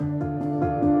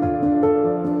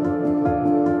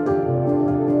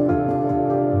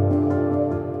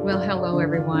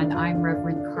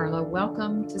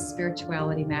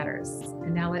spirituality matters.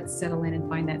 And now let's settle in and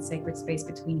find that sacred space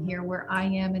between here where I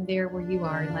am and there where you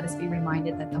are. And let us be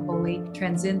reminded that the holy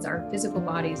transcends our physical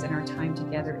bodies, and our time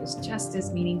together is just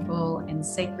as meaningful and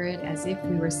sacred as if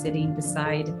we were sitting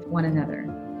beside one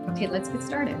another. Okay, let's get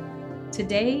started.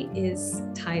 Today is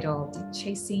titled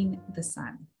Chasing the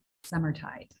Sun,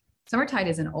 Summertide. Summertide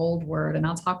is an old word, and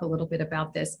I'll talk a little bit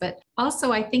about this, but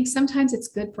also I think sometimes it's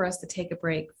good for us to take a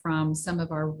break from some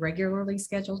of our regularly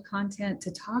scheduled content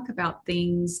to talk about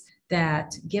things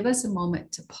that give us a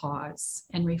moment to pause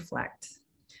and reflect,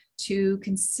 to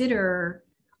consider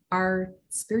our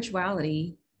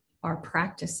spirituality, our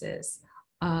practices,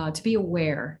 to be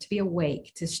aware, to be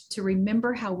awake, to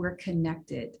remember how we're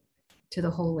connected to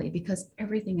the holy, because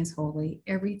everything is holy,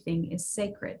 everything is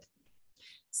sacred.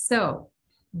 So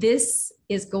this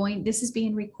is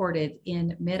being recorded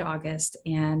in mid-August,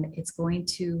 and it's going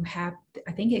to have,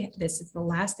 this is the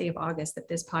last day of August that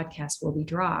this podcast will be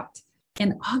dropped.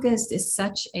 And August is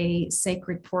such a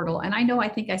sacred portal. And I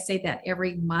think I say that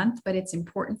every month, but it's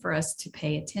important for us to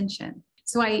pay attention.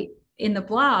 So in the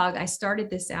blog, I started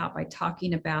this out by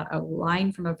talking about a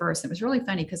line from a verse. It was really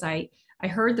funny because I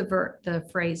heard the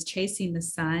phrase chasing the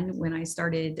sun when I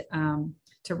started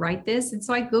to write this. And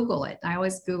so I Google it. I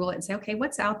always Google it and say, okay,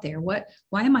 what's out there? Why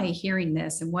am I hearing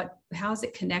this? And how is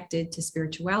it connected to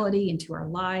spirituality and to our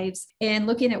lives? And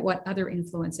looking at what other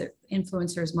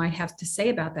influencers might have to say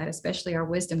about that, especially our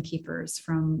wisdom keepers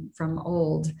from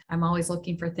old. I'm always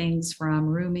looking for things from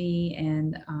Rumi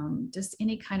and just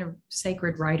any kind of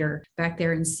sacred writer back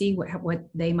there and see what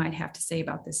they might have to say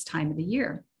about this time of the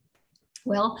year.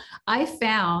 Well, I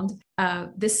found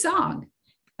this song.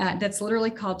 That's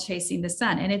literally called Chasing the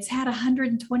Sun. And it's had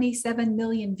 127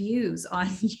 million views on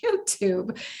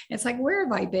YouTube. It's like, where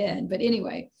have I been? But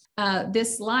anyway,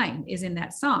 this line is in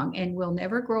that song, and we'll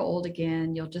never grow old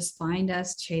again. You'll just find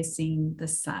us chasing the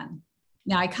sun.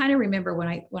 Now, I kind of remember when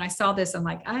I saw this, I'm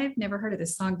like, I've never heard of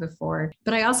this song before.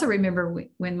 But I also remember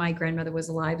when my grandmother was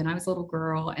alive and I was a little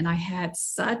girl, and I had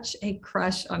such a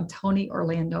crush on Tony,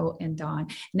 Orlando, and Dawn.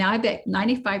 Now, I bet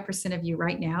 95% of you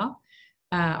right now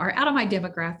are out of my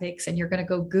demographics, and you're going to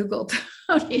go Google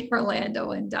Tony,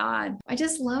 Orlando, and Dawn. I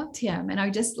just loved him, and I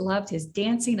just loved his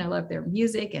dancing. I loved their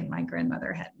music, and my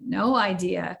grandmother had no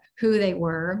idea who they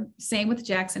were. Same with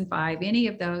Jackson 5, any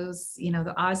of those,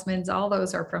 the Osmonds, all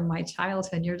those are from my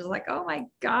childhood. You're just like, oh my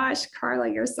gosh, Carla,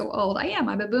 you're so old. I'm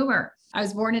a boomer. I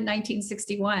was born in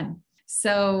 1961.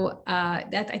 So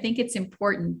I think it's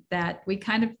important that we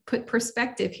kind of put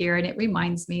perspective here, and it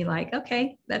reminds me, like,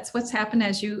 okay, that's what's happened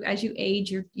as you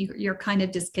age. You're kind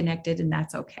of disconnected, and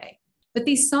that's okay. But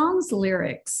these songs'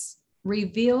 lyrics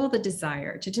reveal the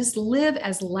desire to just live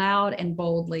as loud and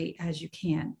boldly as you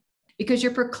can, because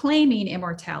you're proclaiming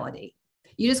immortality.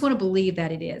 You just want to believe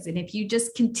that it is, and if you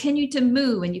just continue to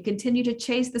move and you continue to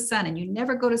chase the sun and you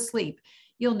never go to sleep,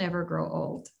 you'll never grow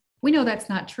old. We know that's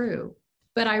not true.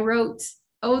 But I wrote,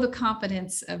 Oh, the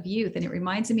Confidence of Youth. And it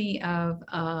reminds me of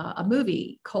a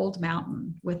movie, Cold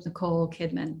Mountain, with Nicole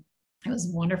Kidman. It was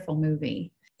a wonderful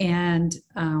movie. And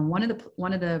one of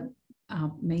the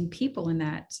main people in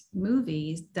that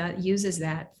movie that uses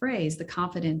that phrase, the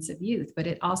confidence of youth, but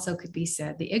it also could be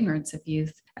said the ignorance of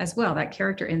youth as well. That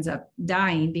character ends up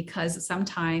dying because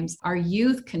sometimes our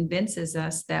youth convinces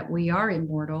us that we are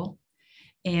immortal,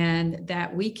 and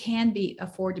that we can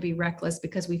afford to be reckless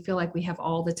because we feel like we have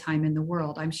all the time in the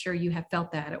world. I'm sure you have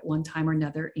felt that at one time or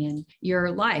another in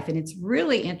your life. And it's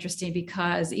really interesting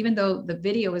because even though the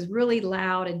video is really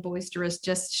loud and boisterous,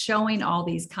 just showing all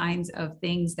these kinds of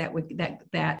things that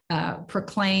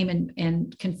proclaim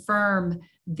and confirm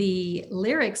the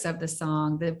lyrics of the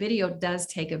song, the video does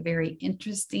take a very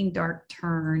interesting dark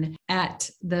turn at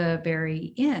the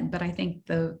very end. But I think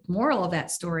the moral of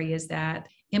that story is that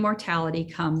immortality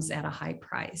comes at a high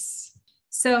price.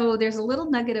 So there's a little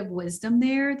nugget of wisdom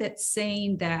there that's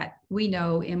saying that we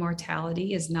know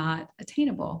immortality is not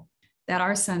attainable, that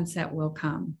our sunset will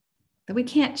come, that we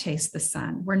can't chase the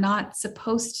sun. We're not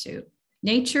supposed to.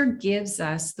 Nature gives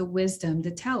us the wisdom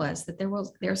to tell us that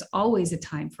there's always a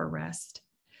time for rest.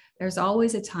 There's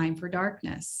always a time for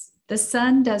darkness. The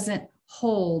sun doesn't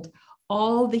hold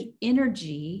all the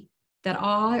energy that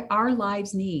our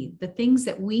lives need, the things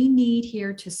that we need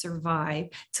here to survive,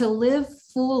 to live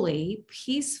fully,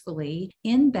 peacefully,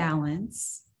 in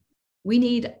balance. We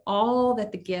need all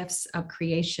that the gifts of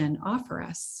creation offer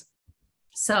us.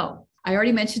 So I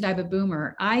already mentioned I'm a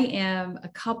boomer. I am a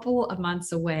couple of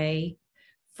months away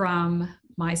from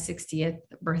my 60th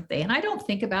birthday. And I don't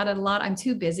think about it a lot. I'm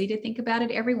too busy to think about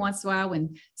it. Every once in a while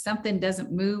when something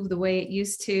doesn't move the way it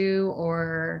used to,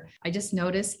 or I just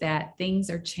notice that things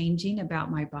are changing about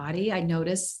my body. I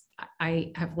notice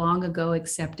I have long ago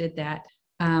accepted that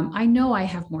I know I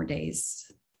have more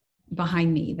days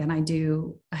behind me than I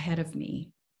do ahead of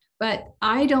me. But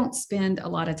I don't spend a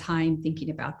lot of time thinking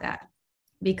about that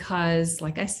because,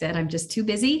 like I said, I'm just too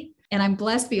busy. And I'm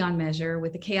blessed beyond measure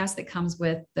with the chaos that comes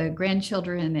with the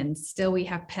grandchildren. And still, we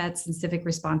have pets and civic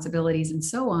responsibilities and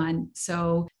so on.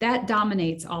 So that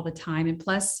dominates all the time. And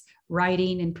plus,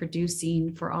 writing and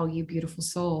producing for all you beautiful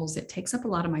souls, it takes up a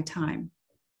lot of my time.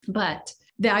 But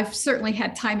I've certainly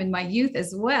had time in my youth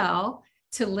as well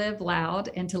to live loud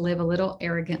and to live a little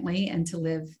arrogantly and to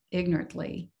live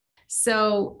ignorantly.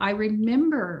 So I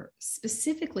remember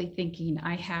specifically thinking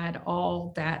I had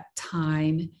all that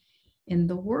time in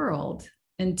the world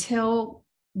until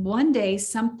one day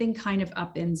something kind of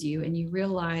upends you and you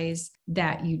realize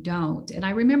that you don't. And I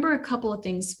remember a couple of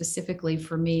things specifically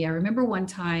for me. I remember one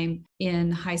time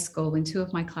in high school when two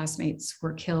of my classmates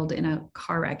were killed in a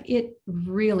car wreck. It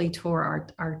really tore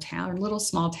our town, our little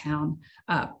small town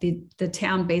up. The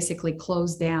town basically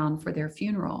closed down for their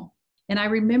funeral. And I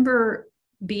remember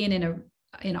being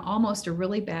in almost a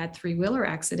really bad three-wheeler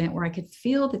accident where I could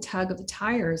feel the tug of the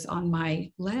tires on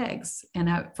my legs. And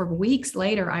for weeks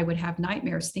later, I would have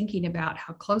nightmares thinking about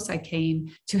how close I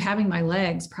came to having my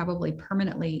legs probably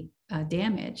permanently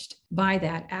damaged by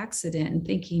that accident, and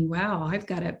thinking, wow, I've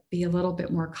got to be a little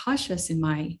bit more cautious in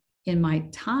my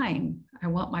time. I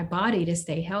want my body to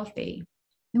stay healthy.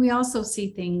 And we also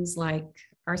see things like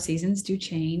our seasons do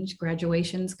change,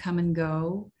 graduations come and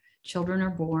go, children are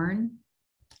born,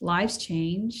 lives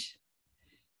change,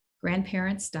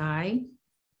 grandparents die,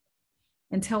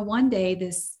 until one day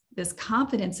this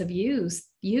confidence of youth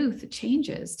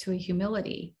changes to a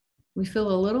humility. We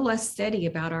feel a little less steady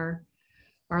about our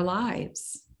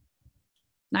lives.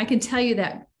 And I can tell you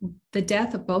that the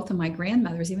death of both of my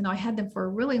grandmothers, even though I had them for a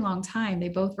really long time, they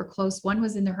both were close. One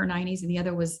was in her 90s and the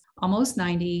other was almost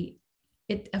 90.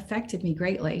 It affected me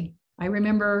greatly. I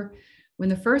remember when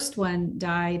the first one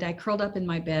died, I curled up in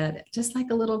my bed, just like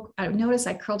I noticed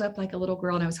I curled up like a little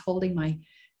girl and I was holding my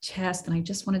chest and I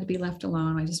just wanted to be left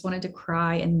alone. I just wanted to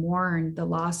cry and mourn the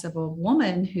loss of a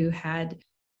woman who had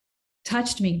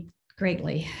touched me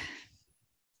greatly.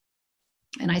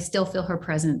 And I still feel her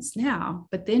presence now.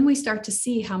 But then we start to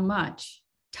see how much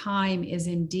time is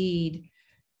indeed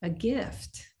a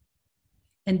gift.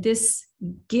 And this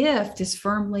gift is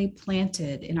firmly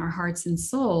planted in our hearts and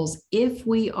souls if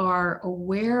we are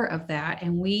aware of that.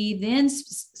 And we then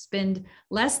spend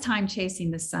less time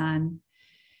chasing the sun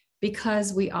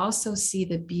because we also see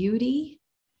the beauty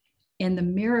and the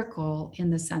miracle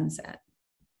in the sunset.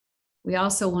 We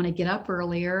also want to get up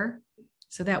earlier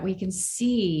so that we can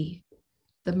see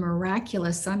the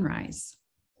miraculous sunrise.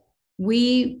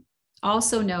 We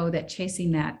also know that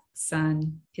chasing that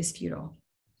sun is futile.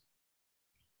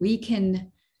 We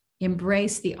can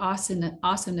embrace the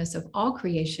awesomeness of all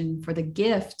creation for the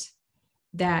gift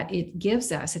that it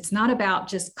gives us. It's not about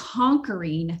just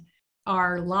conquering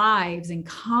our lives and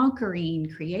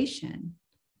conquering creation.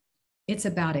 It's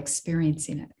about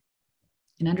experiencing it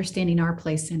and understanding our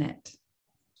place in it.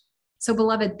 So,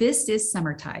 beloved, this is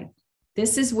summertide.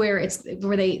 This is where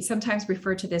they sometimes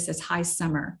refer to this as high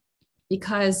summer,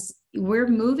 because we're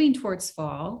moving towards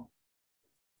fall.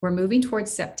 We're moving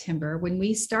towards September. When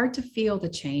we start to feel the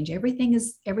change, everything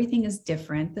is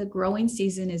different. The growing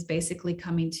season is basically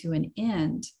coming to an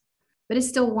end, but it's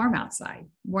still warm outside.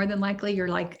 More than likely, you're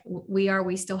like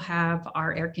we still have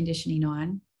our air conditioning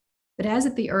on. But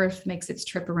as the earth makes its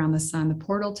trip around the sun, the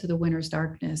portal to the winter's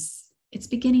darkness, it's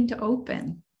beginning to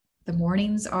open. The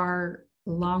mornings are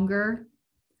longer.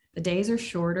 The days are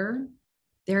shorter.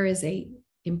 There is an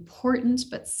important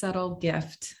but subtle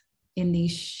gift in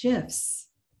these shifts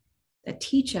that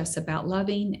teach us about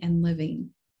loving and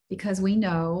living, because we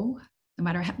know no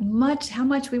matter how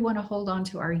much we want to hold on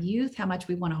to our youth, how much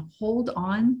we want to hold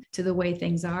on to the way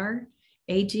things are,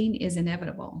 aging is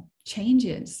inevitable.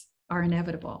 Changes are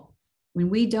inevitable.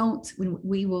 When we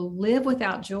will live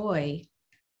without joy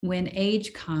when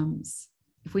age comes,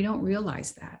 if we don't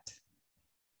realize that.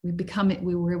 We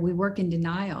work in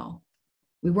denial.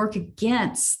 We work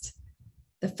against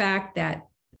the fact that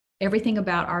everything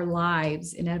about our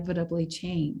lives inevitably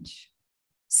change.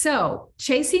 So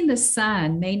chasing the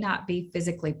sun may not be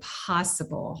physically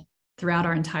possible throughout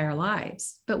our entire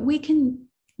lives, but we can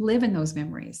live in those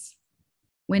memories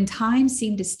when time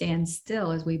seemed to stand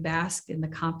still as we bask in the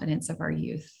confidence of our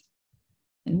youth.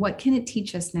 And what can it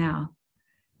teach us now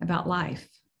about life?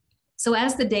 So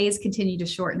as the days continue to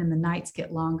shorten and the nights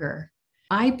get longer,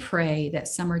 I pray that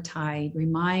summertide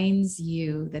reminds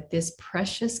you that this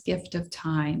precious gift of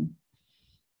time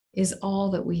is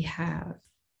all that we have.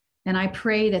 And I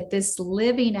pray that this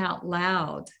living out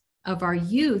loud of our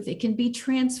youth, it can be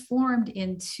transformed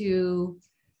into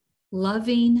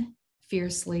loving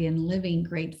fiercely and living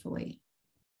gratefully,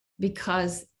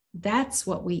 because that's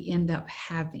what we end up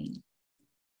having.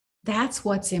 That's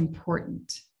what's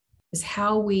important, is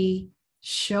how we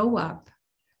show up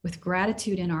with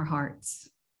gratitude in our hearts,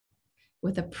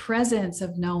 with a presence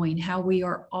of knowing how we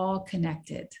are all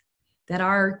connected, that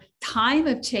our time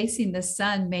of chasing the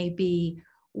sun may be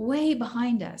way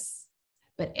behind us,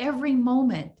 but every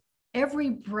moment, every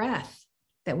breath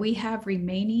that we have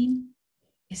remaining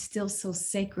is still so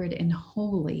sacred and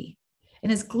holy.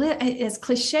 And as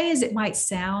cliche as it might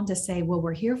sound to say, well,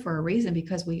 we're here for a reason,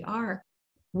 because we are.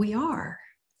 What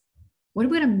are we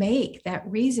going to make that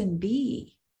reason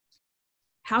be?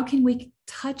 How can we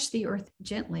touch the earth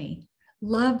gently,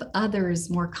 love others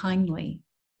more kindly,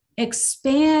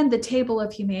 expand the table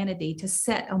of humanity to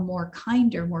set a more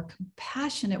kinder, more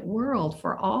compassionate world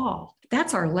for all?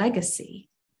 That's our legacy.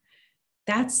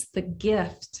 That's the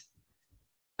gift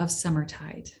of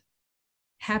Summertide.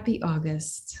 Happy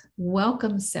August.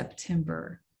 Welcome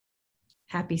September.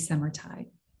 Happy Summertide.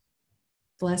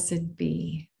 Blessed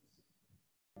be.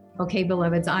 Okay,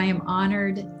 beloveds, I am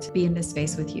honored to be in this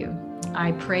space with you.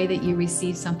 I pray that you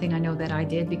receive something. I know that I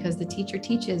did, because the teacher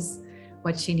teaches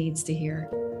what she needs to hear.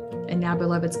 And now,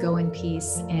 beloveds, go in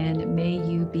peace, and may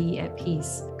you be at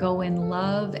peace. Go in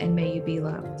love, and may you be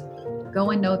loved.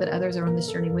 Go and know that others are on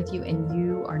this journey with you, and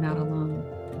you are not alone.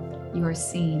 You are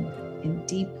seen and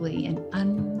deeply and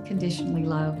unconditionally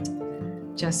loved,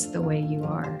 just the way you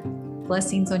are.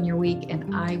 Blessings on your week,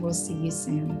 and I will see you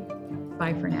soon.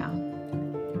 Bye for now.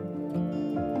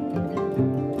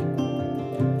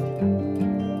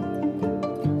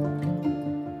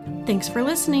 Thanks for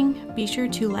listening. Be sure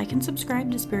to like and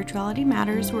subscribe to Spirituality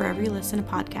Matters wherever you listen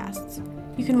to podcasts.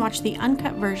 You can watch the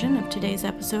uncut version of today's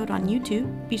episode on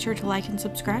YouTube. Be sure to like and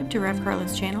subscribe to Rev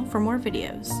Carla's channel for more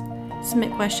videos.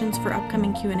 Submit questions for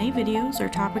upcoming Q&A videos or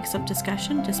topics of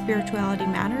discussion to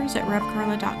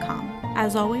spiritualitymatters@revcarla.com.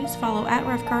 As always, follow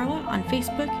 @RevCarla on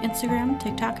Facebook, Instagram,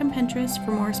 TikTok, and Pinterest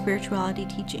for more spirituality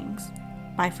teachings.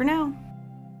 Bye for now.